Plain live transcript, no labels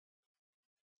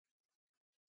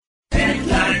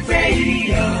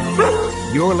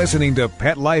You're listening to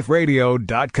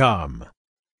PetLifeRadio.com.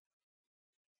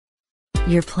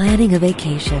 You're planning a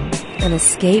vacation, an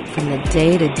escape from the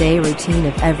day-to-day routine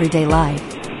of everyday life.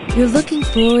 You're looking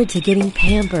forward to getting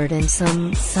pampered in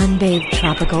some sunbathed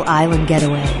tropical island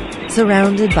getaway,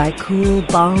 surrounded by cool,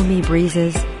 balmy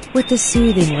breezes with the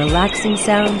soothing, relaxing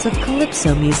sounds of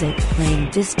calypso music playing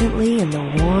distantly in the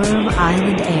warm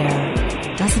island air.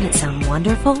 Doesn't it sound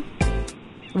wonderful?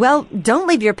 Well, don't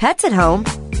leave your pets at home.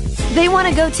 They want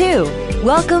to go too.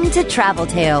 Welcome to Travel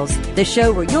Tales, the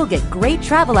show where you'll get great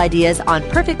travel ideas on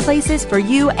perfect places for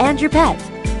you and your pet.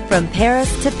 From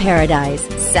Paris to paradise,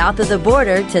 south of the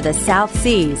border to the South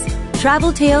Seas,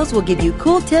 Travel Tales will give you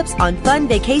cool tips on fun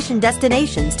vacation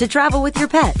destinations to travel with your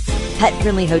pet,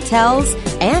 pet-friendly hotels,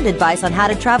 and advice on how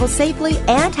to travel safely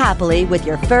and happily with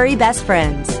your furry best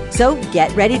friends. So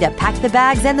get ready to pack the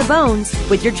bags and the bones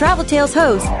with your Travel Tales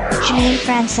host, Janine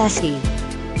Franceschi.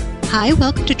 Hi,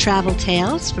 welcome to Travel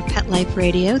Tales for Pet Life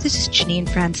Radio. This is Janine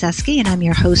Franceschi, and I'm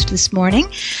your host this morning.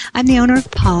 I'm the owner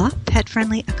of PAW, Pet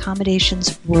Friendly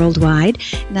Accommodations Worldwide,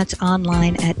 and that's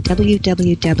online at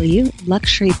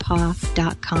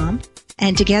www.luxurypaw.com.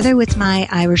 And together with my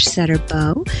Irish setter,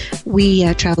 Bo,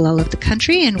 we travel all over the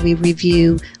country and we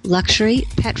review luxury,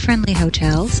 pet-friendly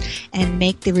hotels and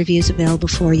make the reviews available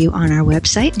for you on our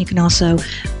website. And you can also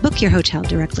book your hotel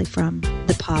directly from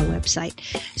the PAW website.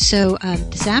 So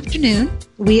this afternoon,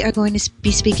 we are going to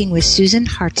be speaking with Susan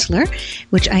Hartzler,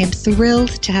 which I am thrilled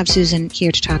to have Susan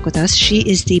here to talk with us. She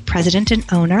is the president and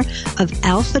owner of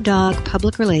Alpha Dog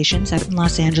Public Relations out in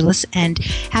Los Angeles. And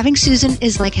having Susan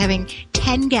is like having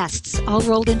 10 guests all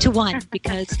rolled into one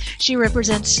because she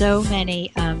represents so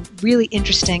many really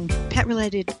interesting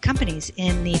pet-related companies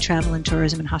in the travel and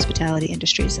tourism and hospitality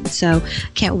industries. And so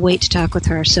can't wait to talk with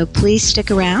her. So please stick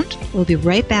around. We'll be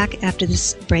right back after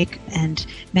this break and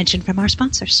mention from our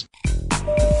sponsors.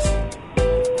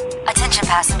 Attention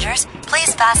passengers,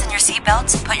 please fasten your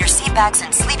seatbelts, put your seat backs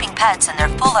and sleeping pets in their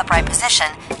full upright position,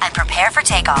 and prepare for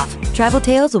takeoff. Travel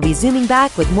Tales will be zooming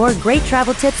back with more great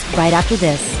travel tips right after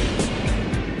this.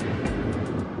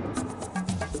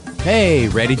 Hey,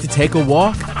 ready to take a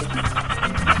walk?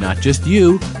 Not just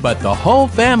you, but the whole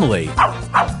family.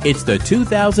 It's the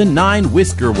 2009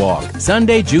 Whisker Walk,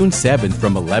 Sunday, June 7th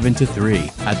from 11 to 3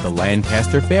 at the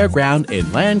Lancaster Fairground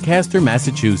in Lancaster,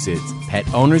 Massachusetts.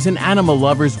 Pet owners and animal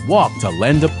lovers walk to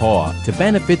lend a paw to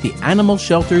benefit the animal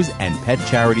shelters and pet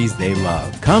charities they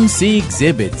love. Come see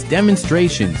exhibits,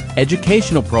 demonstrations,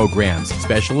 educational programs,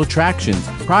 special attractions,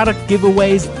 product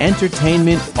giveaways,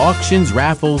 entertainment, auctions,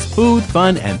 raffles, food,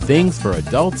 fun, and things for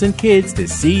adults and kids to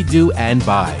see, do, and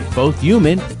buy, both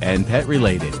human and pet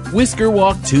related. Whisker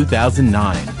Walk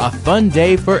 2009, a fun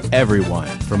day for everyone.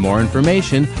 For more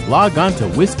information, log on to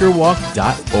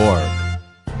whiskerwalk.org.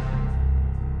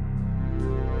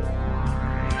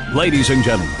 Ladies and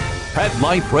gentlemen, Pet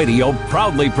Life Radio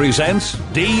proudly presents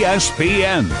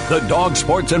DSPN, the Dog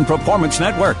Sports and Performance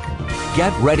Network.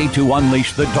 Get ready to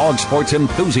unleash the dog sports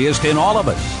enthusiast in all of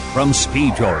us. From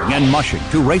speed drawing and mushing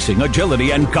to racing,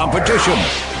 agility, and competition.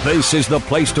 This is the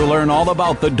place to learn all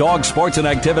about the dog sports and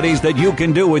activities that you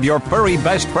can do with your furry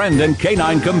best friend and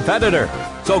canine competitor.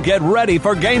 So get ready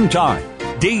for game time.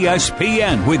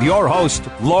 DSPN with your host,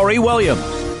 Lori Williams.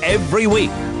 Every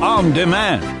week, on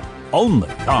demand. Only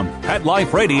on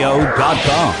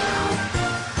PetLifeRadio.com.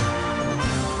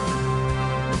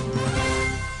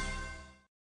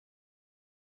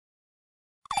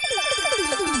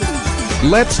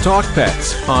 Let's Talk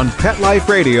Pets on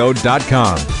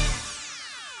PetLifeRadio.com.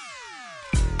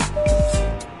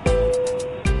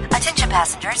 Attention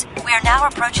passengers, we are now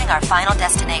approaching our final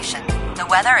destination. The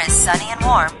weather is sunny and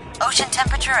warm. Ocean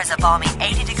temperature is a balmy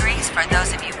 80 degrees for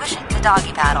those of you wishing to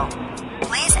doggy paddle.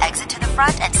 Please exit to the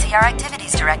front and see our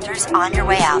activities directors on your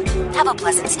way out. Have a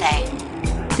pleasant stay.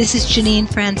 This is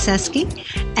Janine Franceschi,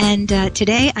 and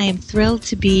today I am thrilled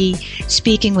to be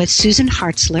speaking with Susan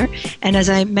Hartzler. And as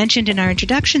I mentioned in our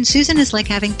introduction, Susan is like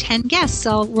having 10 guests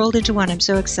all rolled into one. I'm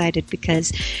so excited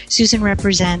because Susan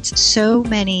represents so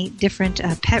many different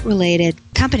pet-related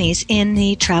companies in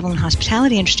the travel and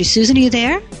hospitality industry. Susan, are you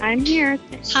there? I'm here.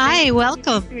 Hi,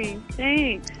 welcome.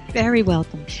 Thanks. Very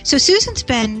welcome. So Susan's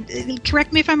been,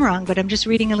 correct me if I'm wrong, but I'm just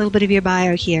reading a little bit of your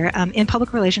bio here, in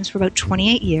public relations for about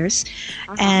 28 years.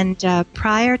 Uh-huh. And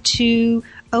prior to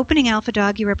opening Alpha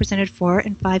Dog, you represented 4-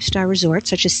 and 5-star resorts,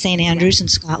 such as St. Andrews in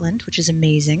Scotland, which is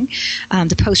amazing,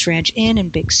 the Post Ranch Inn in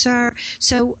Big Sur.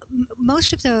 So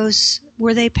most of those,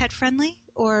 were they pet-friendly,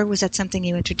 or was that something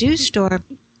you introduced? Or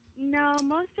No,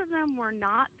 most of them were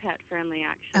not pet-friendly,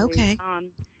 actually. Okay.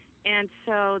 And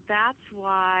so that's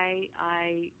why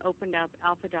I opened up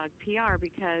Alpha Dog PR,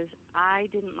 because I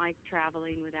didn't like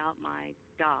traveling without my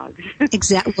dogs.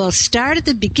 Exactly. Well,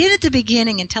 begin at the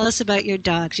beginning and tell us about your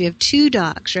dogs. You have 2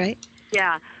 dogs, right?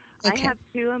 Yeah. Okay. I have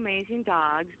 2 amazing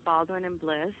dogs, Baldwin and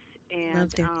Bliss, and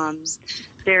Love their names.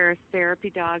 they're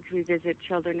therapy dogs. We visit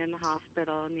children in the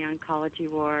hospital in the oncology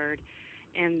ward.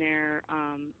 And they're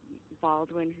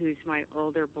Baldwin, who's my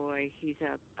older boy. He's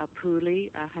a Puli,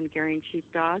 a Hungarian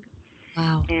sheepdog.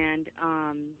 Wow. And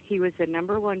he was the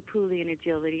 #1 Puli in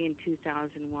agility in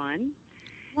 2001.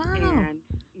 Wow.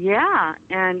 And yeah,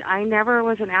 and I never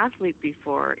was an athlete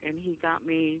before, and he got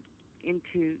me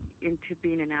into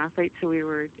being an athlete. So we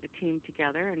were a team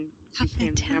together and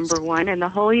became #1 in the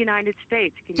whole United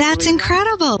States. Can you That's believe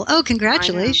incredible. That? Oh,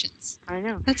 congratulations. I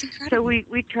know. That's incredible. So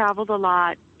we traveled a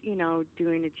lot,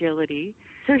 doing agility.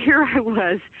 So here I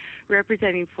was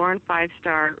representing 4- and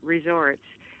 5-star resorts,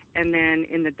 and then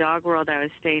in the dog world I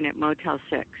was staying at Motel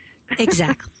 6.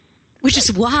 Exactly. Which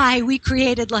is why we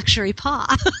created Luxury Paw.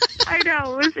 I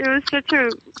know. It was such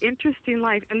a interesting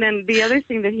life. And then the other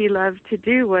thing that he loved to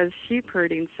do was sheep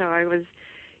herding. So I was,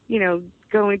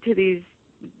 going to these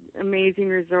amazing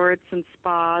resorts and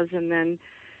spas, and then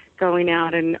going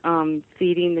out and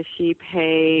feeding the sheep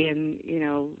hay and,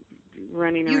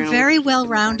 running around. You're very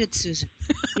well-rounded, Susan.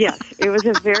 Yes, it was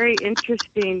a very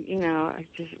interesting,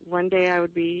 one day I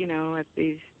would be, at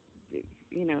these,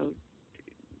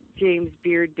 James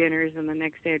Beard dinners, and the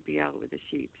next day I'd be out with the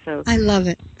sheep. So I love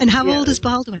it. And how old is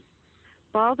Baldwin?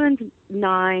 Baldwin's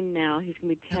 9 now. He's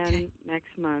going to be 10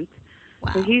 next month.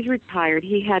 Wow. So he's retired.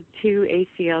 He had 2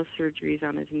 ACL surgeries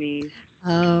on his knees.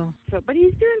 Oh. But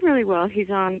he's doing really well. He's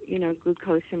on,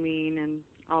 glucosamine and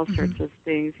all sorts of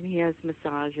things, and he has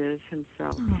massages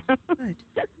himself. Oh, good.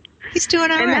 He's doing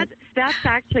all right. And that's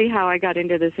actually how I got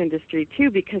into this industry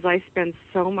too, because I spend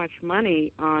so much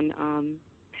money on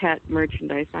pet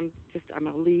merchandise. I'm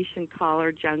a leash and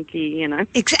collar junkie, and I'm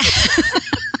exactly.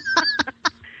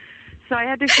 So I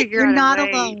had to figure out a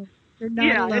way. You're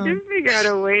not alone. I had to figure out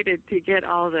a way to get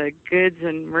all the goods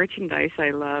and merchandise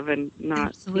I love and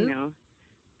not,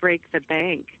 break the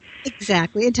bank.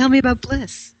 Exactly. And tell me about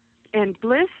Bliss. And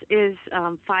Bliss is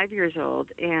 5 years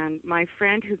old, and my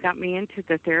friend who got me into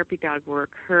the therapy dog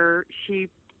work, she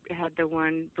had the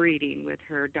one breeding with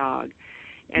her dog.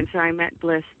 And so I met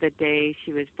Bliss the day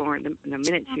she was born, the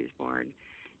minute she was born.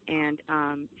 And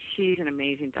she's an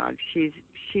amazing dog.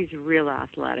 She's real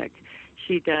athletic.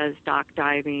 She does dock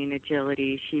diving,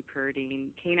 agility, sheep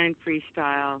herding, canine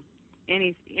freestyle,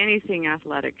 anything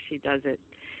athletic, she does it.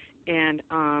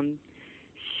 And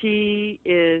she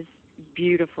is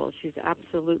beautiful. She's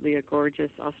absolutely a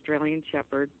gorgeous Australian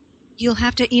Shepherd. You'll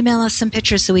have to email us some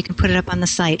pictures so we can put it up on the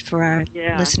site for our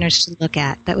listeners to look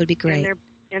at. That would be great.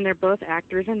 And they're both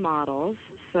actors and models.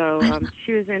 So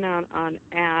she was in an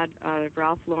ad, a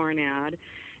Ralph Lauren ad,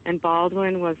 and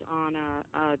Baldwin was on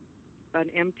an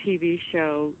MTV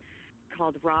show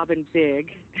called Robin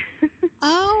Big.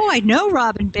 Oh, I know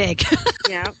Robin Big.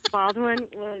 Yeah, Baldwin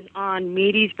was on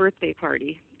Meaty's birthday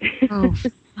party. Oh,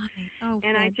 funny. Oh,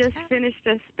 and I just finished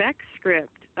a spec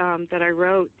script that I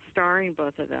wrote starring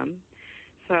both of them.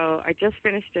 So I just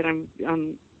finished it. I'm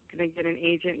going to get an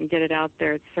agent and get it out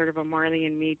there. It's sort of a Marley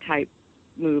and Me type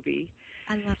movie.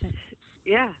 I love it.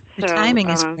 Yeah. The timing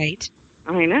is great.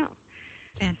 I know.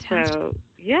 Fantastic. So,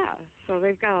 so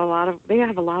they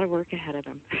have a lot of work ahead of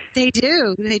them. They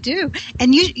do.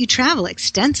 And you travel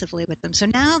extensively with them. So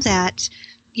now that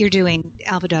you're doing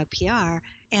Alpha Dog PR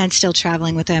and still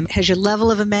traveling with them, has your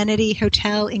level of amenity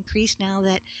hotel increased now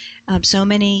that so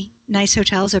many nice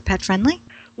hotels are pet friendly?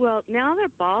 Well, now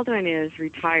that Baldwin is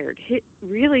retired, his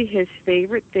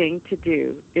favorite thing to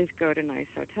do is go to nice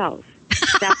hotels.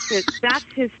 That's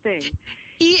his thing.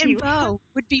 He and Bo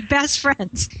would be best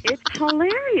friends. It's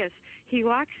hilarious. He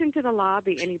walks into the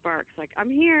lobby and he barks like, "I'm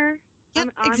here."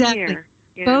 Yep, I'm exactly.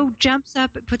 here. Bo jumps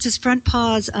up and puts his front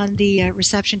paws on the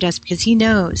reception desk because he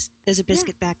knows there's a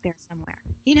biscuit back there somewhere.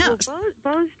 He knows. Well,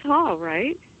 Bo's tall,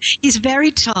 right? He's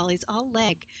very tall. He's all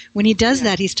leg. When he does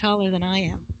that, he's taller than I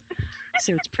am.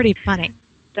 So it's pretty funny.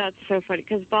 That's so funny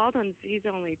because he's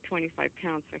only 25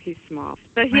 pounds, so he's small.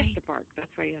 But he has to bark.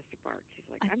 That's why he has to bark. He's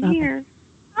like, I'm here.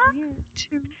 I'm here.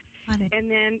 Too funny. And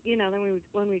then,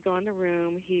 when we go in the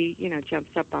room, he,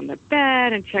 jumps up on the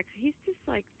bed and checks. He's just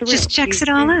like thrilled. Just checks it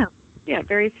all out. Yeah,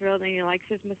 very thrilled. And he likes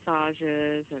his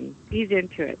massages and he's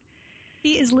into it.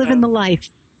 He is living the life.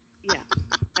 Yeah,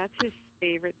 that's his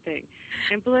favorite thing.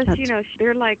 And Bliss,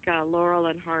 they're like Laurel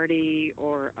and Hardy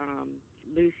or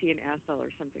Lucy and Ethel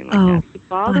or something like that.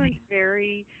 Baldwin's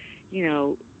very,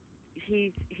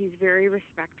 he's very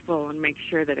respectful and makes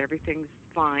sure that everything's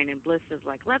fine. And Bliss is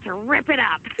like, let's rip it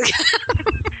up.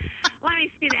 Let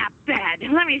me see that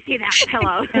bed. Let me see that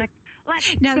pillow.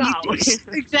 Let's go.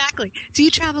 Exactly. So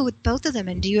you travel with both of them,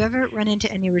 and do you ever run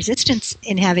into any resistance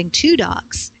in having two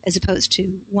dogs as opposed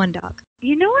to one dog?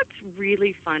 You know what's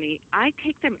really funny? I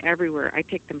take them everywhere. I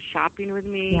take them shopping with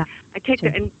me. Yeah, I take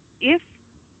them, and if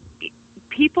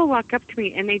people walk up to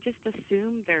me and they just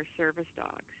assume they're service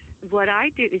dogs, what I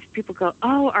do is people go,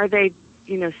 "Oh, are they,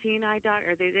 seeing eye dog?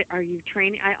 Are you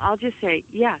training?" I'll just say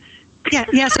yes. Yeah,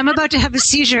 yes. I'm about to have a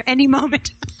seizure any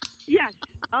moment. Yes,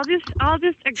 I'll just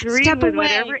agree Step with away.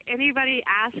 whatever anybody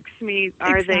asks me.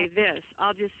 Are they this?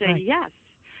 I'll just say yes.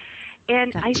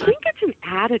 And I think it's an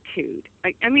attitude.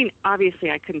 I mean,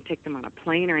 obviously, I couldn't take them on a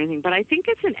plane or anything, but I think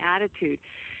it's an attitude.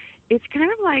 It's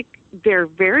kind of like they're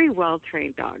very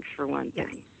well-trained dogs, for one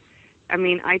thing. Yes. I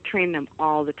mean, I train them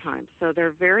all the time. So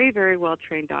they're very, very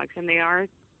well-trained dogs, and they are,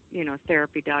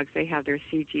 therapy dogs. They have their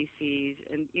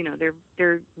CGCs, and,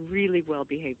 they're really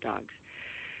well-behaved dogs.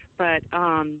 But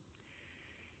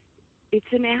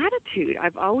it's an attitude.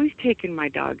 I've always taken my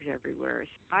dogs everywhere.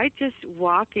 I just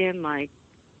walk in like,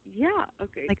 yeah,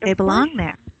 okay. Like they belong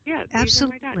there. Yeah,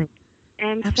 absolutely. These are my dogs.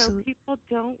 And so people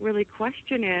don't really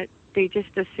question it. They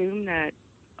just assume that,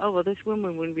 oh, well, this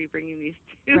woman wouldn't be bringing these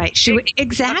two. Right.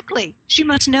 Exactly. She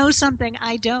must know something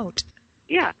I don't.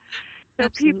 Yeah. So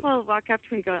people walk up to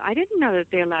me and go, I didn't know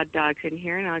that they allowed dogs in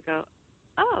here. And I'll go,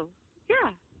 oh,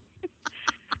 yeah.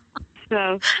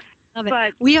 So...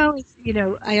 But we always,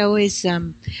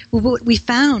 what we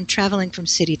found traveling from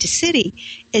city to city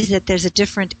is that there's a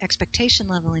different expectation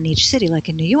level in each city. Like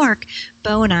in New York,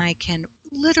 Bo and I can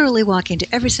literally walk into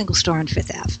every single store on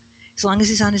Fifth Ave. As long as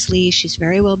he's on his leash, he's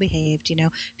very well behaved.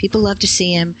 People love to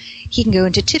see him. He can go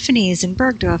into Tiffany's and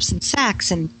Bergdorf's and Saks,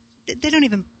 and they don't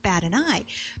even bat an eye.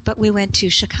 But we went to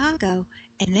Chicago,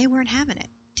 and they weren't having it.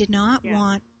 Did not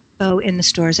want Bo in the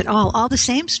stores at all the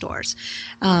same stores.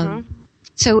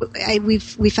 So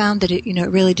we found that it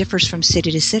really differs from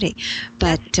city to city.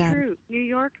 But that's true. New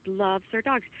York loves their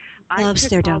dogs. Loves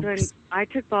their dogs. I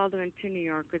took Baldwin to New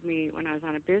York with me when I was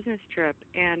on a business trip,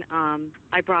 and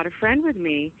I brought a friend with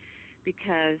me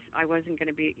because I wasn't going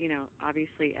to be,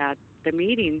 obviously at the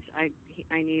meetings. I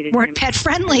needed weren't him. Pet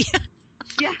friendly.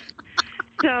 Yeah.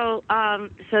 So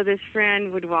this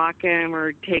friend would walk him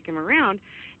or take him around,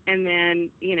 and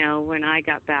then when I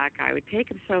got back, I would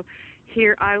take him. So.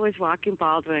 Here I was walking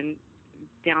Baldwin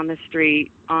down the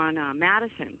street on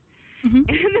Madison, and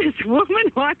this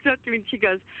woman walks up to me and she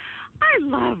goes, "I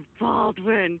love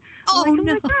Baldwin." Oh, I'm like,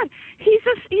 no. Oh my God, he's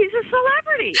a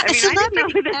celebrity. I didn't know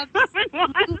who this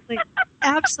woman was.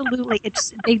 Absolutely.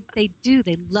 They do.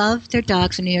 They love their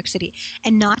dogs in New York City,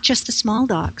 and not just the small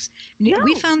dogs.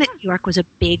 We found that New York was a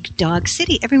big dog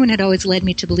city. Everyone had always led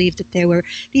me to believe that there were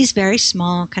these very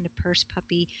small kind of purse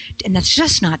puppy, and that's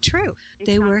just not true. It's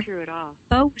not true at all.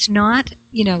 Bo was not,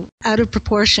 out of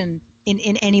proportion in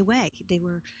any way. They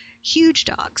were huge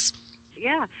dogs.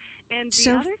 Yeah. And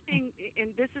the other thing,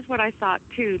 and this is what I thought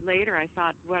too later, I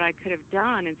thought what I could have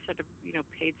done instead of,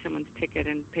 paid someone's ticket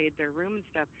and paid their room and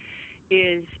stuff,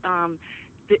 is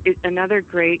another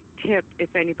great tip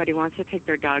if anybody wants to take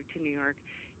their dog to New York,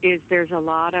 is there's a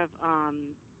lot of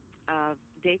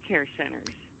daycare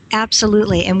centers.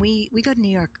 Absolutely. And we go to New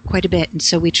York quite a bit, and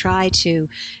so we try to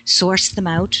source them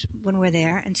out when we're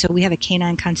there. And so we have a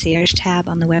canine concierge tab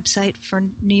on the website for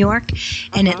New York,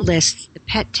 and it lists the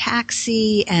pet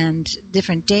taxi and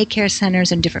different daycare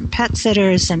centers and different pet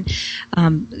sitters. And,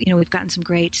 we've gotten some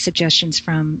great suggestions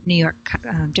from New York,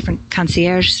 different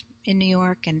concierges in New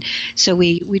York. And so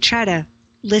we try to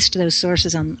list those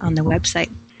sources on the website.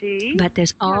 See? But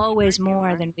there's always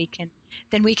more than we can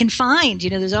find.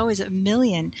 There's always a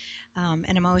million,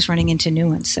 and I'm always running into new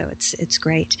ones, so it's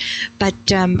great. But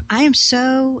I am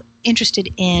so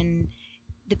interested in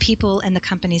the people and the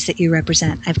companies that you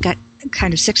represent. I've got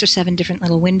kind of 6 or 7 different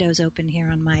little windows open here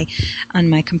on my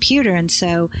computer, and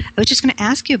so I was just going to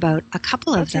ask you about a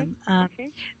couple of them. Tell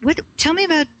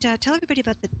everybody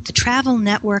about the Travel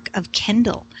Network of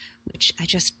Kendall, which I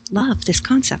just love this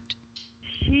concept.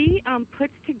 She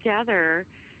puts together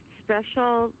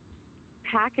special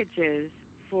packages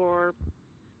for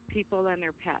people and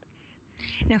their pets.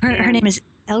 Now, her name is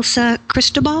Elsa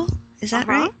Cristobal. Is that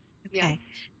right? Okay. Yes.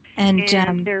 And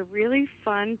they're really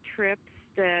fun trips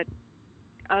that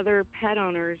other pet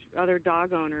owners, other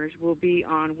dog owners will be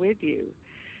on with you.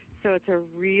 So it's a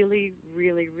really,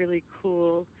 really, really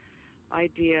cool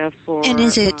idea for... And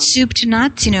is it soup to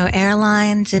nuts,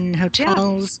 airlines and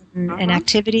hotels and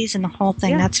activities and the whole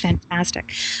thing? Yeah. That's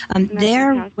fantastic.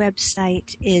 Their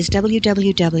website is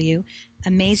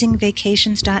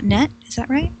www.amazingvacations.net. Is that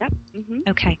right? Yep. Mm-hmm.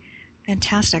 Okay.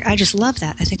 Fantastic. I just love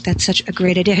that. I think that's such a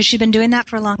great idea. Has she been doing that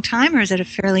for a long time, or is it a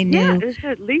fairly new? Yeah, it's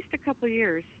at least a couple of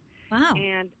years. Wow.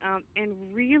 And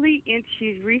really,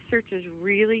 she researches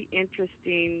really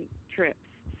interesting trips.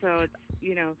 So it's,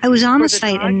 I was on the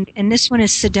site, and this one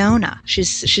is Sedona.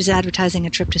 She's advertising a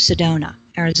trip to Sedona,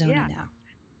 Arizona now.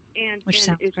 And Which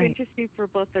sounds it's great. interesting for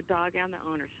both the dog and the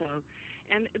owner. So,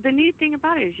 and the neat thing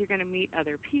about it is you're going to meet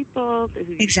other people who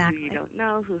you don't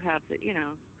know, who have the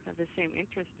same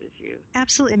interest as you.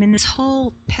 Absolutely. I mean, this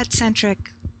whole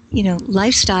pet-centric,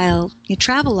 lifestyle,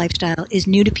 travel lifestyle is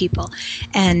new to people,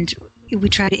 and we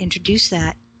try to introduce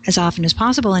that as often as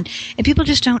possible, and people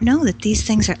just don't know that these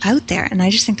things are out there, and I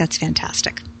just think that's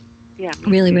fantastic. Yeah.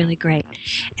 Really, really great.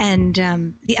 And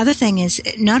the other thing is,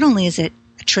 not only is it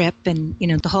a trip and,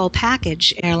 the whole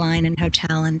package, airline and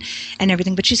hotel and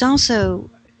everything, but she's also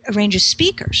arranges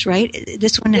speakers, right?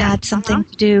 This one had something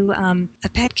to do, a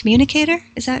pet communicator?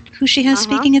 Is that who she has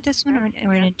speaking at this one, or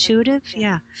an intuitive?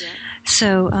 Yeah.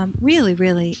 So really,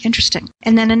 really interesting.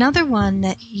 And then another one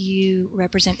that you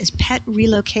represent is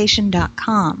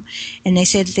petrelocation.com. And they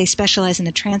say that they specialize in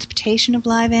the transportation of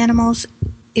live animals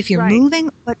if you're moving,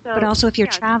 but also if you're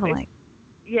traveling.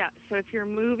 So if you're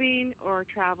moving or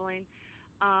traveling,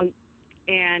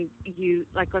 and you,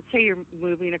 like, let's say you're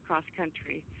moving across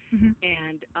country,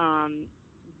 and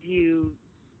you're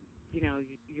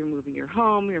moving your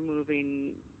home, you're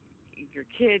moving your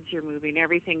kids, you're moving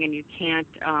everything, and you can't,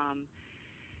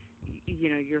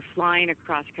 you're flying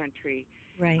across country.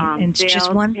 Right, and it's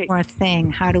just one more thing.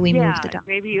 How do we move the dog?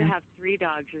 Maybe you have 3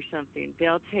 dogs or something.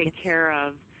 They'll take care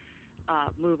of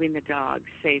moving the dogs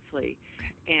safely,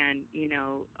 and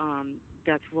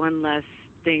that's one less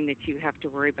thing that you have to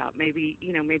worry about. Maybe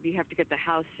you have to get the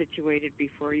house situated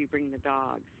before you bring the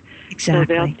dogs. Exactly.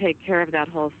 So they'll take care of that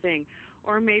whole thing.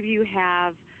 Or maybe you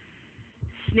have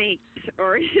snakes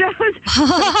or some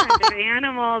kind of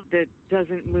animal that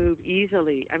doesn't move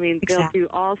easily. I mean, they'll do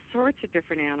all sorts of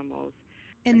different animals.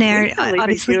 And they're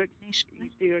obviously you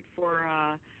do it for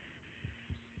I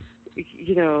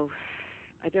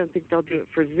don't think they'll do it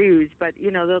for zoos, but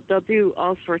they'll do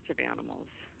all sorts of animals.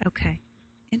 Okay.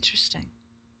 Interesting.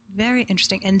 Very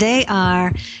interesting. And they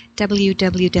are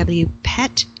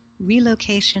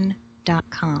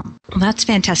www.petrelocation.com. Well, that's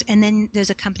fantastic. And then there's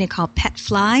a company called Pet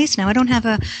Flies. Now, I don't have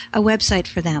a website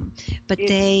for them, but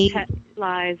it's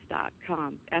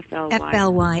petflies.com.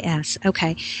 F-L-Y-S.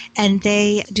 Okay. And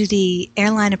they do the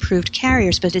airline-approved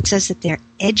carriers, but it says that they're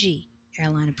edgy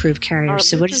airline-approved carriers.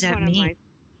 So what does that mean?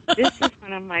 This is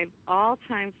one of my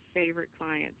all-time favorite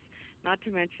clients. Not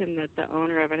to mention that the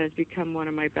owner of it has become one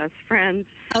of my best friends.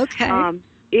 Okay.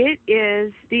 It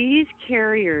is these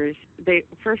carriers.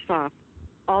 First off,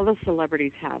 all the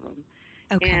celebrities have them,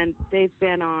 and they've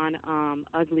been on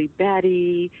Ugly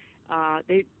Betty.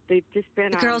 They've just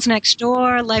been the on Girls Next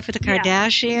Door, Life with the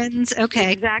Kardashians.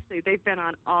 Okay. Exactly. They've been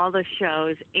on all the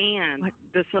shows, and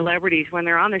the celebrities, when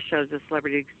they're on the shows, the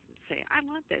celebrities say, "I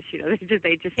want this."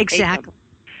 They just exactly. Take them.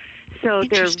 So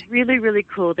they're really, really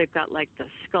cool. They've got like the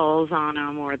skulls on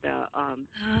them, or the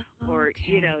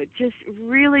just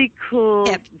really cool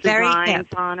designs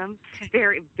on them.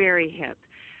 Very, very hip.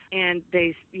 And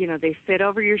they fit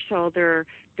over your shoulder.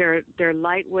 They're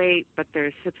lightweight, but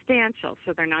they're substantial.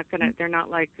 So they're not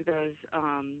like those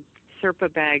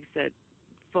Serpa bags that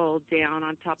fold down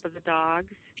on top of the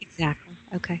dogs. Exactly.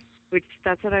 Okay.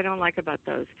 That's what I don't like about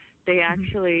those. They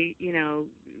actually,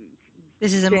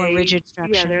 this is a more rigid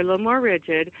structure. Yeah, they're a little more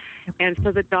rigid, and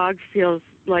so the dog feels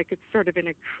like it's sort of in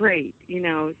a crate,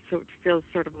 so it feels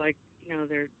sort of like,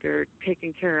 they're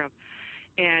taken care of,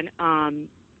 and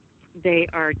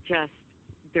they're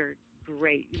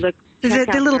great. Look,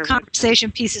 the little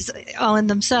conversation pieces all in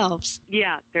themselves.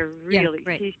 Yeah, they're really.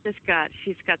 Great. She's got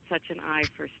such an eye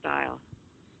for style.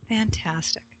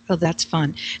 Fantastic. Oh, that's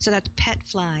fun. So that's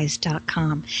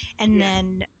petflies.com, and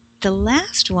then the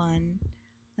last one.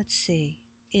 Let's see,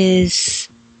 is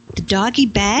the doggy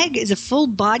bag is a full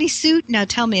bodysuit? Now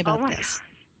tell me about this.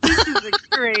 This is a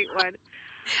great one.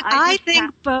 I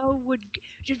think Bo would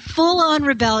full on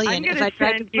rebellion if I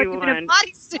tried to put him in a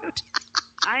bodysuit.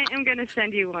 I am going to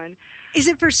send you one. Is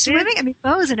it for swimming? I mean,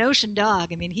 Bo is an ocean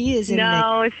dog. I mean, he is in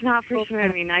No, it's not for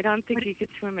swimming. I don't think you could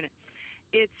swim in it.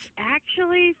 It's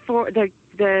actually for the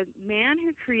man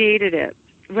who created it.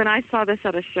 When I saw this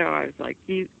at a show, I was like,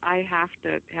 I have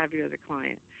to have you as a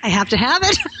client. I have to have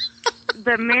it.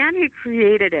 The man who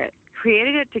created it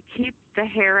to keep the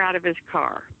hair out of his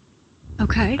car.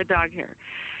 Okay. The dog hair.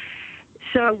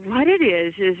 So what it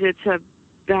is it's a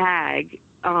bag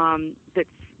that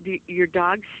your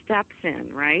dog steps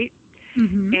in, right?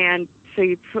 Mm-hmm. And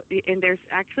so and there's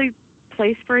actually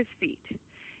place for his feet.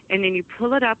 and then you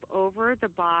pull it up over the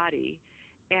body,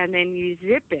 and then you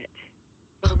zip it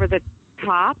over the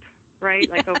top, right,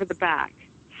 like over the back.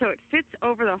 So it fits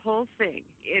over the whole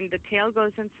thing, and the tail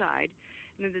goes inside,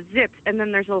 and then the zips, and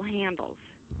then there's little handles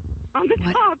on the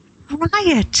top. Try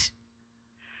it.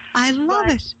 I love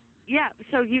it. Yeah,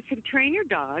 so you can train your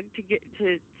dog to get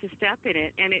to step in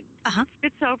it, and it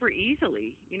fits over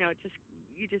easily. You know,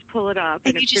 you just pull it up,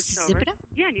 and it fits over. Zip it up?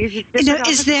 Yeah, and you just zip it up.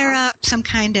 Is there some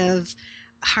kind of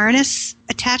harness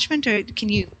attachment, or can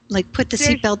you put the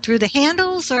seatbelt through the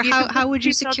handles, or how would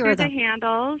you secure them? Through the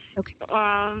handles. Okay.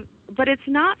 But it's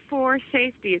not for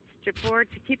safety. It's to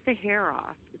keep the hair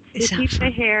off. It's to keep the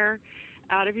hair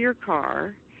out of your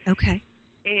car. Okay.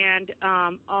 And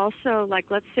also,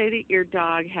 let's say that your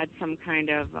dog had some kind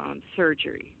of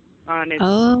surgery on its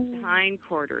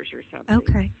hindquarters or something.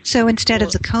 Okay. So instead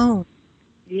of the cone.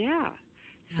 Yeah.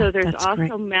 So there's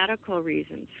also medical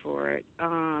reasons for it.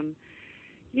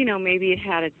 Maybe it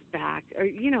had its back, or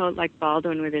like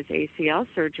Baldwin with his ACL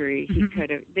surgery,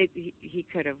 he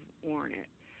could have worn it.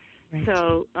 Right.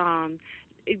 So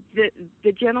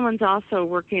the gentleman's also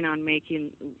working on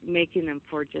making them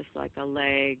for just like a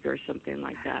leg or something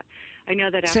like that. I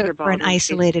know that after Baldwin, for an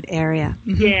isolated area.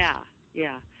 Mm-hmm.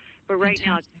 Yeah. But right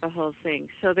now it's the whole thing.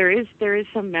 So there is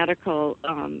some medical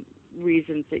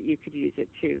reasons that you could use it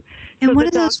too. And what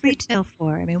do those retail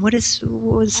for? I mean, what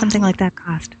would something like that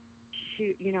cost?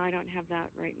 Shoot, I don't have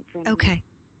that right in front of me.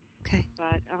 Okay.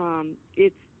 But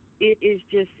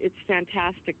it's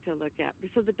fantastic to look at.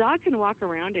 So the dog can walk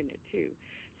around in it too.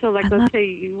 So let's say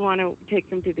you want to take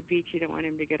him to the beach, you don't want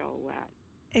him to get all wet.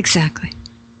 Exactly.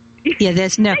 Yeah,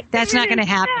 that's not going to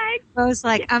happen. Bo's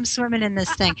like, I'm swimming in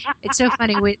this thing. It's so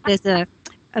funny. There's a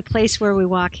place where we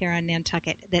walk here on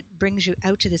Nantucket that brings you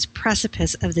out to this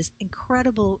precipice of this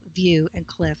incredible view and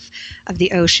cliff of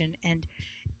the ocean. And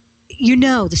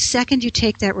the second you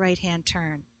take that right-hand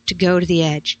turn to go to the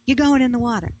edge, you're going in the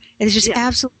water. And there's just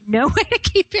absolutely no way to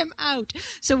keep him out.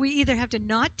 So we either have to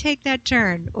not take that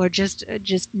turn or just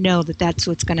know that that's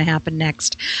what's going to happen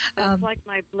next. That's like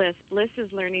my Bliss. Bliss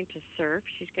is learning to surf.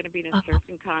 She's going to be in a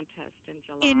surfing contest in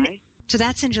July. So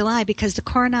that's in July, because the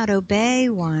Coronado Bay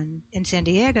one in San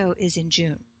Diego is in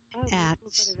June. Oh, there's a little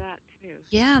bit of that too.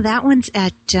 Yeah, that one's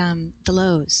at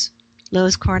the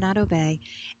Lowe's Coronado Bay,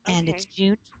 and it's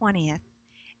June 20th.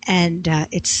 And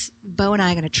it's Bo and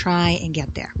I are going to try and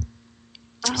get there.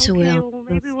 Okay, so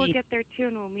we'll get there too,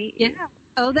 and we'll meet you. Yeah.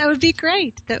 Oh, that would be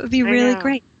great. That would be really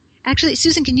great. Actually,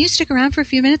 Susan, can you stick around for a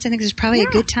few minutes? I think this is probably a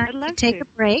good time to take a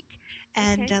break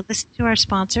and listen to our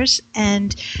sponsors.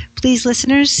 And please,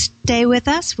 listeners, stay with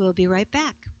us. We'll be right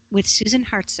back with Susan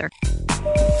Hartzler.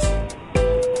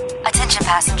 Attention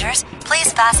passengers,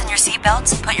 please fasten your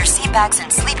seatbelts, put your seat backs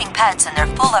and sleeping pets in their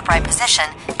full upright position,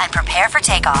 and prepare for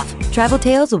takeoff. Travel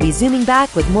Tales will be zooming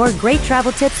back with more great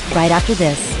travel tips right after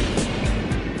this.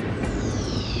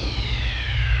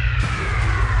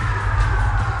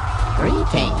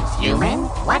 Greetings, human.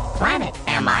 What planet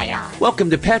am I on?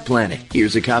 Welcome to Pet Planet.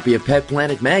 Here's a copy of Pet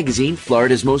Planet Magazine,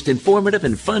 Florida's most informative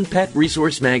and fun pet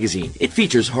resource magazine. It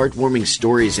features heartwarming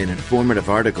stories and informative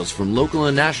articles from local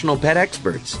and national pet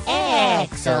experts.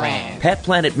 Excellent. Pet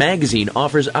Planet Magazine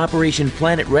offers Operation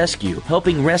Planet Rescue,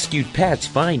 helping rescued pets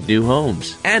find new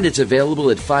homes. And it's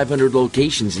available at 500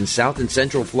 locations in South and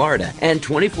Central Florida and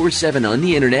 24/7 on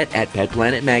the internet at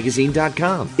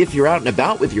petplanetmagazine.com. If you're out and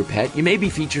about with your pet, you may be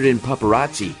featured in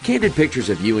Paparazzi, candid pictures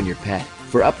of you and your pet.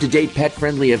 For up-to-date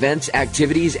pet-friendly events,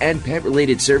 activities, and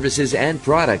pet-related services and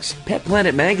products, Pet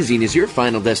Planet Magazine is your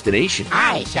final destination.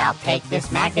 I shall take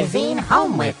this magazine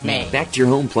home with me. Back to your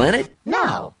home planet?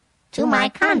 No, to my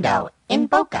condo in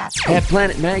Boca. Pet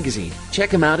Planet Magazine.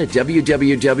 Check them out at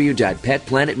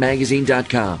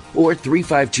www.petplanetmagazine.com or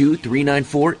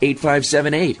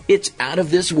 352-394-8578. It's out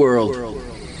of this world.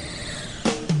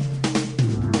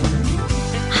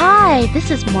 Hi,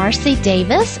 this is Marcy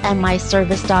Davis and my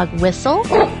service dog Whistle,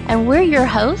 and we're your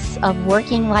hosts of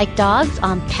Working Like Dogs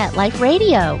on Pet Life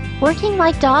Radio. Working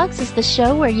Like Dogs is the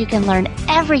show where you can learn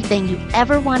everything you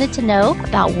ever wanted to know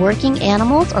about working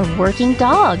animals or working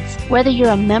dogs. Whether you're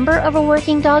a member of a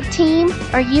working dog team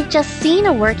or you've just seen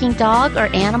a working dog or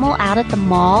animal out at the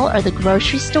mall or the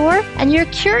grocery store and you're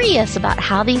curious about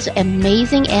how these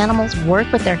amazing animals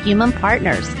work with their human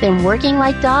partners, then Working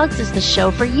Like Dogs is the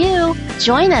show for you.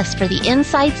 Join us for the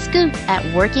inside scoop at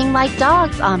Working Like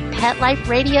Dogs on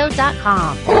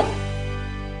PetLifeRadio.com.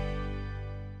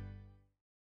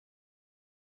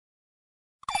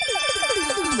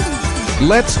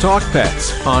 Let's Talk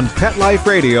Pets on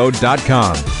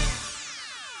PetLifeRadio.com.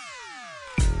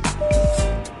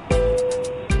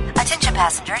 Attention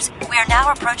passengers, we are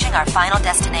now approaching our final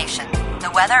destination. The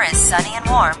weather is sunny and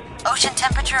warm. Ocean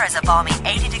temperature is a balmy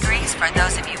 80 degrees for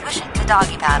those of you wishing to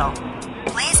doggy paddle.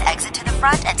 Please exit to the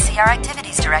front and see our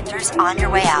activities directors on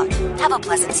your way out. Have a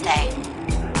pleasant stay.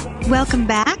 Welcome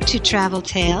back to Travel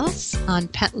Tales on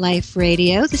Pet Life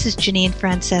Radio. This is Janine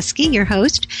Franceschi, your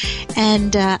host.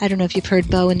 And I don't know if you've heard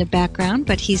Bo in the background,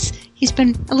 but he's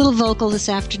been a little vocal this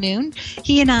afternoon.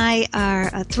 He and I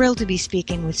are thrilled to be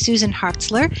speaking with Susan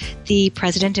Hartzler, the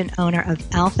president and owner of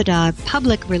Alpha Dog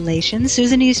Public Relations.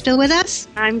 Susan, are you still with us?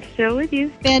 I'm still with you.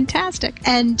 Fantastic.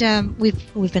 And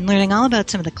we've been learning all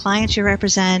about some of the clients you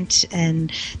represent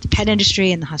and the pet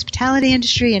industry and the hospitality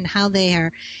industry and how they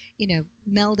are,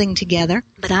 melding together.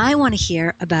 But I want to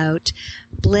hear about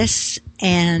Bliss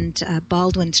and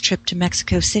Baldwin's trip to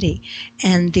Mexico City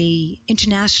and the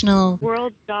international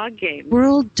World Dog Games.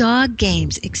 World Dog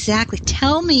Games, exactly.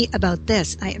 Tell me about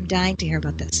this. I am dying to hear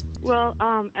about this. Well,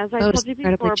 as I told you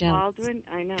before, Baldwin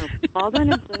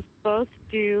and Bliss both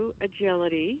do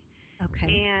agility.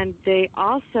 Okay. And they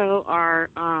also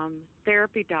are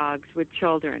therapy dogs with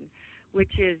children,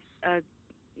 which is,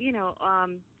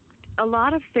 a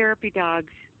lot of therapy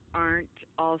dogs aren't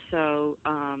also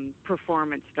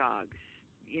performance dogs,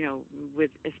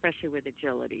 especially with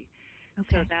agility.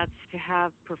 Okay. So that's to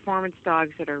have performance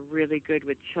dogs that are really good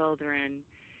with children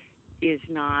is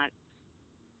not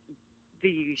the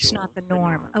usual. It's not the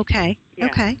norm. Okay. Yeah.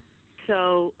 Okay.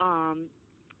 So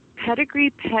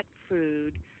Pedigree Pet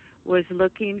Food was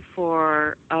looking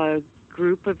for a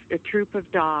troop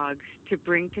of dogs to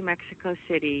bring to Mexico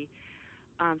City,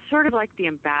 sort of like the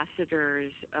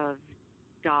ambassadors of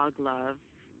dog love,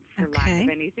 for lack of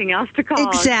anything else to call it.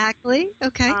 Exactly.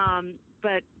 Okay.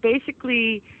 But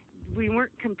basically, we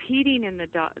weren't competing in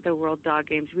the World Dog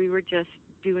Games. We were just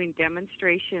doing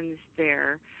demonstrations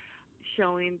there,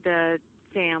 showing the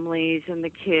families and the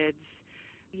kids,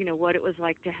 what it was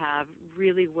like to have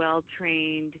really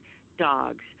well-trained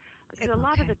dogs. Because a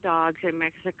lot of the dogs in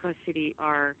Mexico City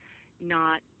are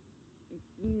not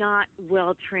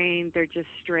well trained. They're just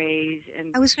strays.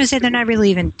 And I was going to say they're not really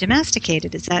even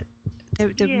domesticated. Is that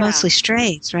they're mostly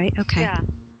strays, right? Okay. Yeah.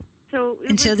 So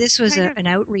this was an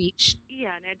outreach.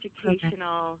 Yeah, an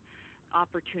educational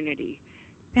opportunity.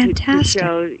 Fantastic. To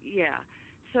show, yeah.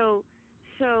 So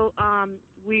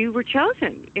we were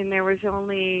chosen, and there was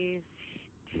only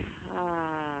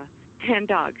 10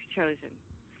 dogs chosen.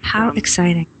 How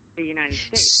exciting! The United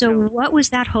States. So what was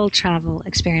that whole travel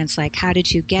experience like? How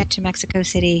did you get to Mexico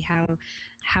City? How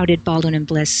did Baldwin and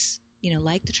Bliss,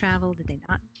 like the travel? Did they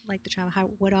not like the travel?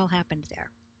 What all happened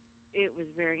there? It was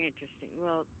very interesting.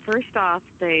 Well, first off,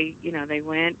 they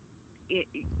went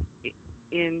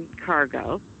in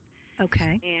cargo.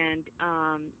 Okay. And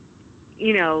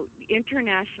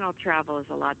international travel is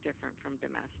a lot different from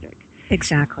domestic.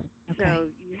 Exactly. Okay.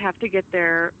 So you have to get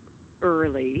there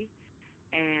early.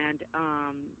 And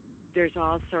there's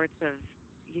all sorts of,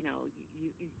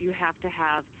 you have to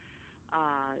have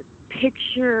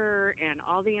picture and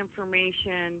all the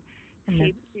information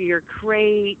taped to your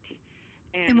crate.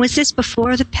 And was this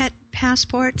before the pet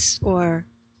passports or?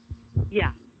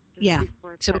 Yeah. Yeah.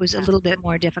 So it was a little bit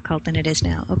more difficult than it is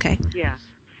now. Okay. Yeah.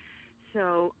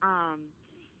 So,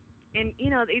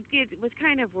 it was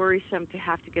kind of worrisome to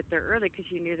have to get there early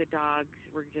because you knew the dogs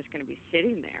were just going to be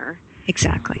sitting there.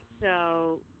 Exactly.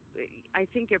 So I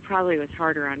think it probably was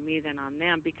harder on me than on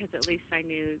them because at least I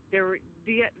knew there were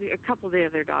a couple of the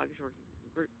other dogs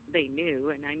they knew,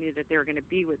 and I knew that they were going to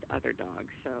be with other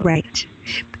dogs. So right,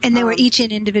 and they were each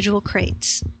in individual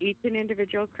crates. Each in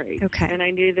individual crates. Okay, and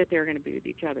I knew that they were going to be with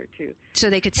each other too,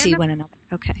 so they could see one another.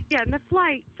 Okay. Yeah, and the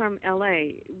flight from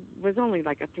LA was only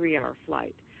like a 3-hour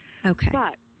flight. Okay,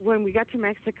 but when we got to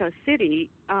Mexico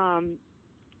City.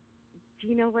 Do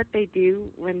you know what they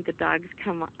do when the dogs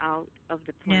come out of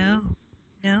the plane?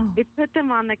 No. They put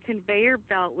them on the conveyor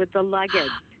belt with the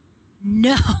luggage.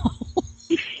 No.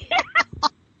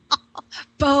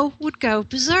 Bo would go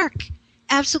berserk.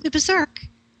 Absolutely berserk.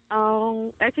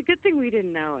 Oh, that's a good thing we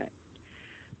didn't know it.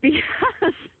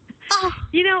 Because,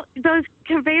 those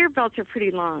conveyor belts are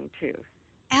pretty long, too.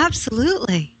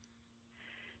 Absolutely.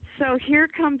 So here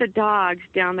come the dogs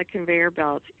down the conveyor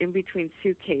belts in between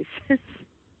suitcases.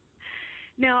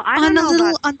 Now, I don't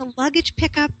know on the luggage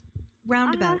pickup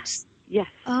roundabouts. Yes.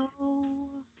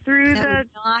 Oh, that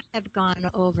would not have gone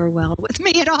over well with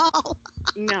me at all.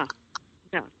 No,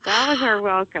 that was our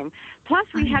welcome. Plus,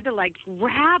 we had to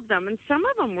grab them, and some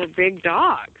of them were big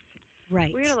dogs.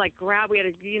 Right. We had to grab. We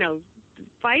had to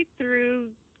fight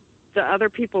through the other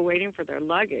people waiting for their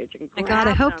luggage and grab God,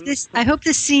 I hope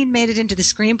this scene made it into the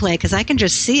screenplay because I can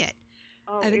just see it.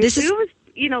 Oh, it was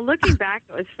looking back,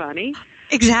 it was funny.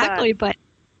 Exactly, but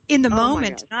In the my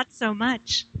moment, gosh. not so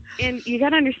much. And you got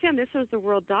to understand, this was the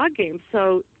World Dog Game,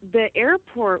 so the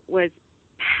airport was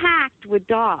packed with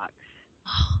dogs.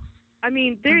 I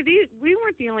mean, we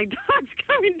weren't the only dogs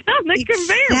coming down the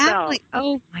conveyor belt.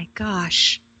 Oh, my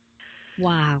gosh.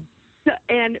 Wow. So,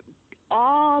 and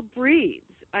all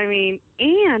breeds. I mean,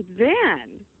 and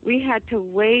then we had to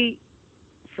wait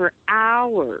for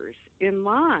hours in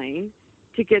line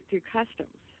to get through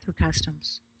customs. Through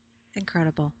customs.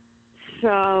 Incredible.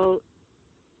 So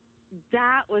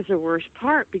that was the worst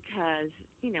part because,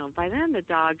 by then the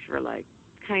dogs were like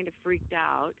kind of freaked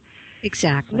out.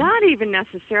 Exactly. Not even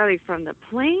necessarily from the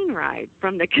plane ride,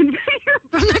 from the conveyor.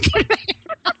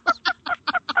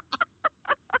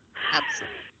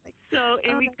 Absolutely. So,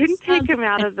 and we couldn't take them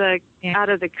out of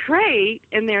the crate,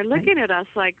 and they're looking at us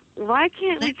like, why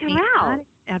can't we come out?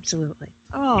 Absolutely.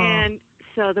 Oh. And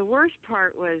so the worst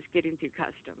part was getting through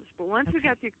customs. But once we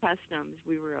got through customs,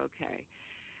 we were okay.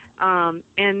 And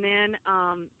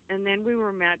then we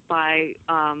were met by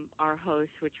our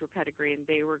hosts, which were Pedigree, and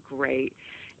they were great.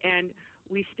 And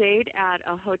we stayed at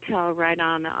a hotel right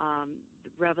on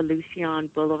Revolution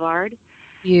Boulevard.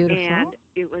 Beautiful. And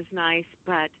it was nice,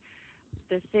 but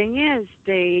the thing is,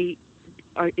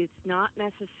 it's not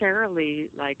necessarily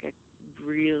like a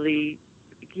really,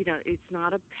 it's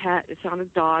not a pet, it's not a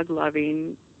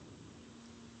dog-loving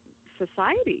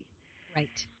society.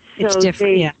 Right. So it's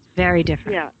different. Very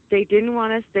different. Yeah, they didn't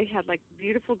want us. They had like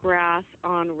beautiful grass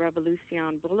on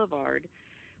Revolution Boulevard,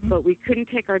 but we couldn't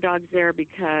take our dogs there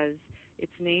because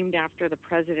it's named after the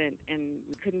president, and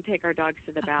we couldn't take our dogs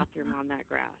to the bathroom on that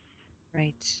grass.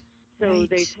 Right. So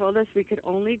they told us we could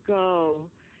only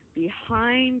go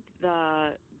behind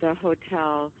the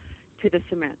hotel to the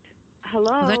cement.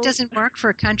 Hello? Well, that doesn't work for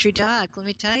a country dog, let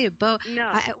me tell you. Bo,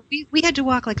 No. We had to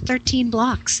walk like 13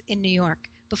 blocks in New York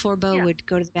before Bo would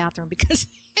go to the bathroom because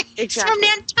he's from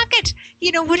Nantucket.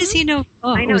 What does he know?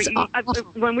 Oh, I know. It was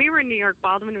When we were in New York,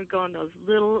 Baldwin would go in those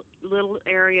little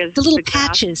areas. the little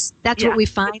patches. That's what we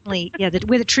finally, where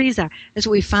the trees are. That's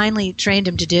what we finally trained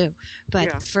him to do.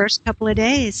 But the first couple of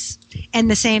days, and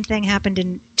the same thing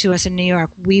happened to us in New York.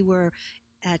 We were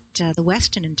at the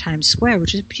Westin in Times Square,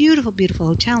 which is a beautiful, beautiful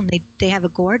hotel, and they have a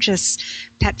gorgeous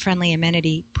pet-friendly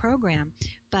amenity program,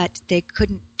 but they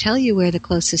couldn't tell you where the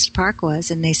closest park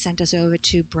was, and they sent us over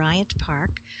to Bryant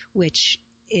Park, which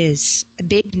is a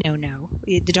big no-no.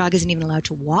 The dog isn't even allowed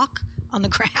to walk on the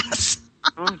grass.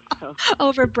 Oh, no.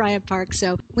 Over at Bryant Park.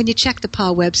 So when you check the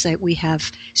PAW website, we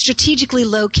have strategically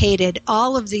located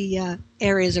all of the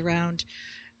areas around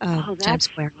Times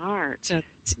Square. Smart. So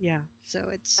so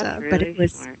it's That's but really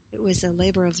smart. it was a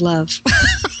labor of love.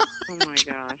 Oh my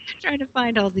gosh. Trying to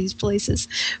find all these places,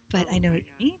 but I know what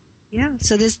you mean. Yeah,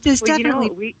 so there's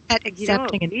definitely pet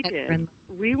accepting and pet friendly.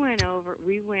 We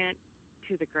went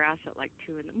to the grass at like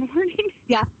 2 a.m.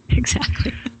 Yeah,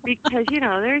 exactly. Because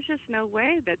there's just no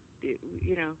way that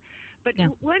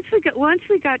But once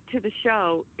we got to the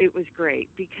show, it was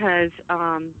great because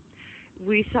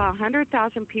we saw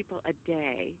 100,000 people a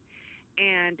day,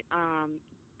 and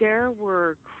there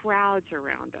were crowds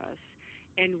around us,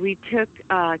 and we took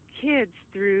kids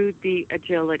through the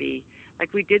agility.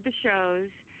 Like we did the shows,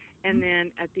 and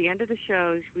then at the end of the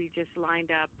shows, we just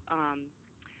lined up,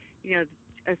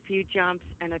 a few jumps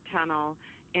and a tunnel,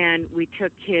 and we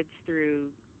took kids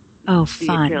through the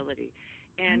agility.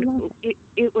 And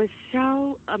it was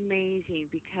so amazing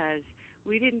because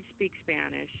we didn't speak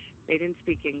Spanish. They didn't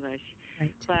speak English.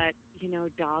 Right. But,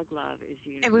 dog love is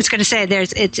universal. I was going to say,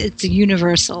 it's a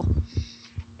universal.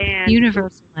 And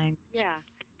universal language. Yeah.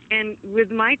 And with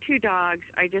my two dogs,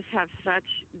 I just have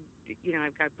such,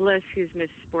 I've got Bliss, who's Miss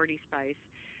Sporty Spice,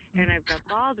 and I've got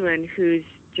Baldwin, who's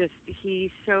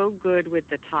he's so good with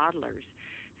the toddlers.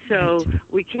 So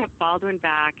we kept Baldwin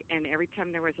back, and every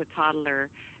time there was a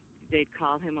toddler, they'd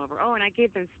call him over. Oh, and I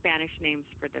gave them Spanish names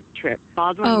for the trip.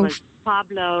 Baldwin was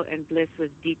Pablo, and Bliss was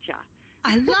Dicha.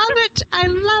 I love it. I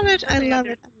love it. I love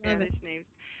it. Spanish names.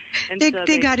 And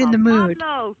they got in the mood.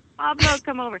 Pablo,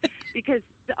 come over. Because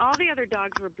all the other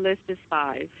dogs were Bliss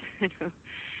Spies.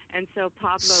 And so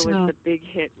Pablo was the big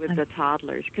hit with the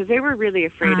toddlers because they were really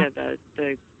afraid of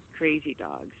the crazy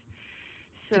dogs.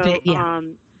 So,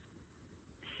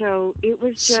 so it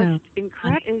was just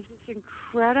incredible. It was this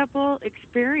incredible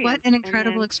experience. What an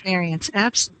incredible experience!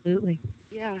 Absolutely.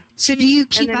 Yeah. So, do you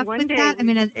keep up with that? I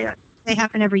mean, they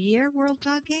happen every year, World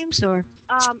Dog Games, or?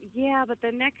 Yeah, but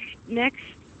the next,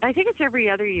 I think it's every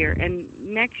other year,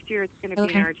 and next year it's going to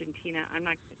be in Argentina. I'm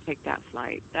not going to take that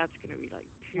flight. That's going to be like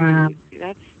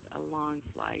that's a long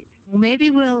flight. Well, maybe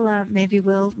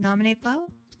we'll nominate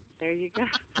Bo. There you go.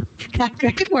 That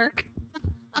could work.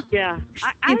 Yeah.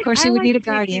 Of course, you would need a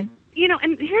guardian.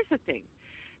 and here's the thing.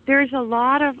 There's a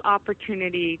lot of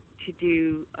opportunity to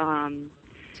do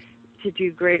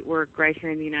great work right here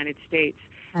in the United States.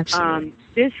 Absolutely.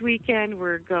 This weekend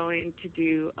we're going to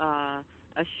do a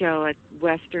show at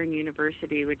Western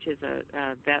University, which is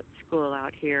a vet school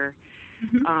out here,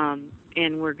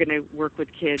 and we're going to work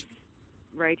with kids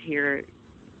right here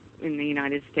in the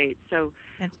United States. So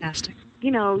fantastic.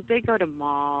 They go to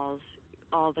malls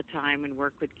all the time and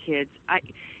work with kids.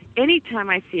 Anytime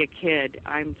I see a kid,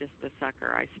 I'm just a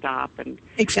sucker. I stop and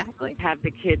have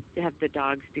the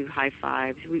dogs do high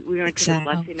fives. We went to the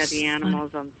Blessing of the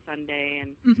Animals on Sunday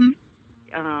and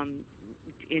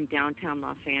in downtown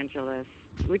Los Angeles,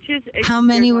 which is how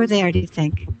many were there? Do you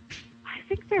think? I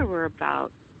think there were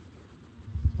about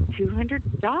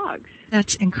 200 dogs.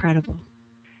 That's incredible.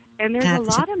 And there's a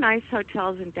lot of nice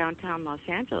hotels in downtown Los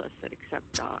Angeles that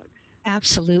accept dogs.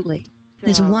 Absolutely.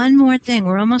 There's one more thing.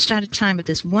 We're almost out of time, but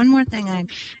there's one more thing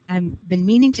I've been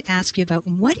meaning to ask you about.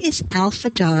 What is Alpha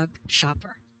Dog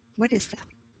Shopper? What is that?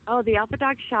 Oh, the Alpha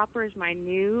Dog Shopper is my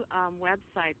new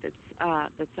website that's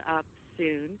up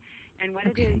soon. And what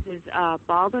it is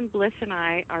Baldwin Bliss and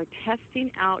I are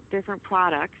testing out different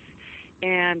products,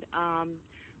 and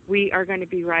we are going to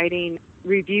be writing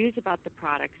reviews about the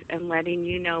products and letting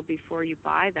you know before you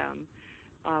buy them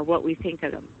what we think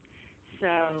of them.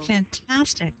 So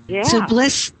fantastic. Yeah. So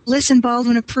Bliss and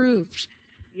Baldwin approved.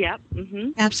 Yep. Mm-hmm.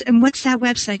 And what's that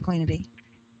website going to be?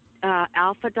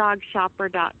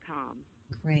 alphadogshopper.com.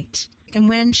 Great. And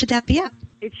when should that be up?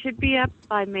 It should be up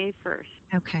by May 1st.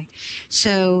 Okay.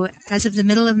 So as of the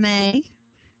middle of May,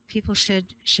 people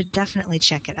should definitely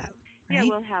check it out. Right? Yeah,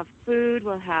 we'll have food,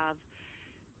 we'll have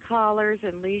collars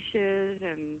and leashes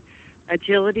and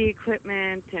agility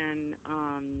equipment and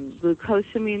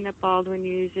glucosamine that Baldwin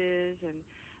uses, and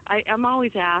I'm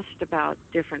always asked about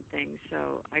different things,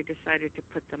 so I decided to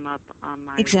put them up on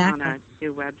my on a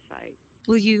new website.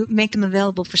 Will you make them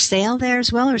available for sale there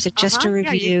as well, or is it just a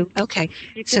review? Yeah, okay,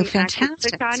 so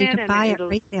fantastic. So you can buy it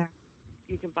right there.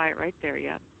 You can buy it right there,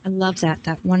 yeah. I love that.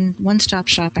 That one-stop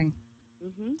shopping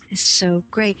is so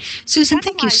great. Susan, Pet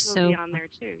thank you Flies so will be on there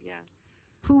too, yeah.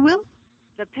 Who will?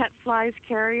 The Pet Flies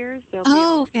carriers.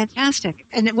 Oh, fantastic.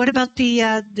 And what about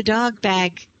the dog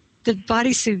bag, the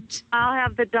bodysuit? I'll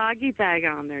have the doggy bag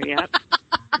on there, yep.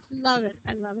 I love it.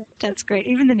 That's great.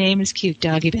 Even the name is cute,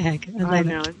 doggy bag. I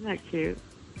know, isn't that cute?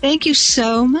 Thank you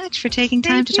so much for taking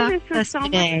time to talk to us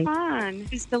today. This was so much fun.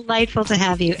 It's delightful to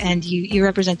have you, and you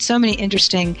represent so many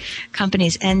interesting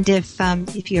companies. And if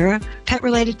you're a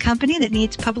pet-related company that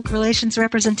needs public relations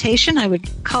representation, I would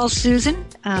call Susan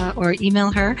or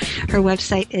email her. Her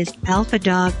website is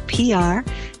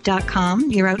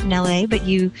alphadogpr.com. You're out in LA, but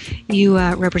you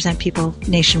represent people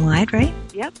nationwide, right?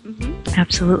 Yep. Mm-hmm.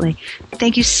 Absolutely.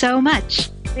 Thank you so much.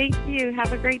 Thank you.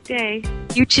 Have a great day.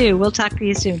 You too. We'll talk to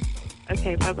you soon.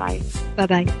 Okay, bye-bye.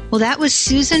 Bye-bye. Well, that was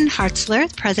Susan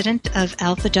Hartzler, president of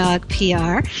Alpha Dog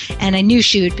PR, and I knew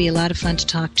she would be a lot of fun to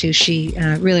talk to. She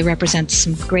really represents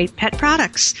some great pet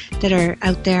products that are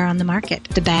out there on the market.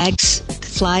 The bags, the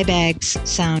fly bags,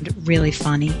 sound really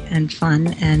funny and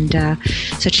fun, and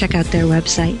so check out their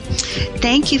website.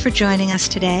 Thank you for joining us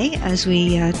today as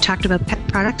we talked about pet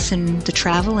products and the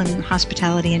travel and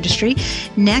hospitality industry.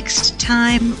 Next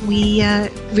time we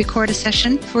record a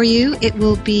session for you, it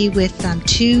will be with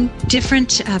two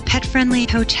different pet-friendly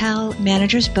hotel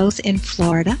managers, both in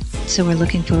Florida. So we're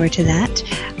looking forward to that.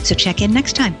 So check in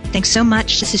next time. Thanks so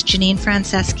much. This is Janine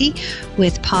Franceschi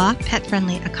with PAW,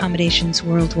 Pet-Friendly Accommodations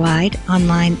Worldwide,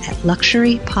 online at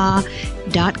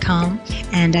luxurypaw.com.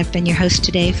 And I've been your host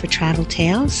today for Travel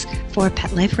Tales for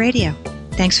Pet Life Radio.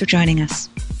 Thanks for joining us.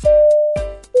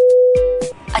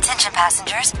 Attention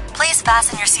passengers, please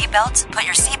fasten your seatbelts, put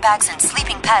your seat bags and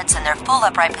sleeping pets in their full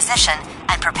upright position,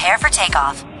 and prepare for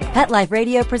takeoff. Pet Life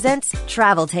Radio presents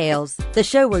Travel Tales, the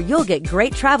show where you'll get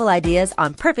great travel ideas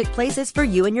on perfect places for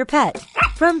you and your pet.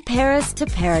 From Paris to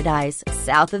paradise,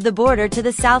 south of the border to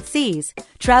the South Seas,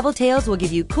 Travel Tales will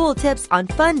give you cool tips on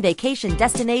fun vacation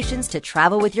destinations to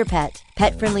travel with your pet,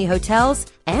 pet-friendly hotels,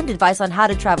 and advice on how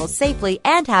to travel safely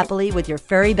and happily with your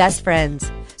furry best friends.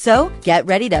 So, get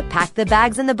ready to pack the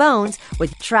bags and the bones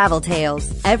with Travel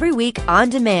Tales, every week on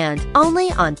demand, only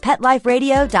on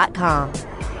PetLifeRadio.com.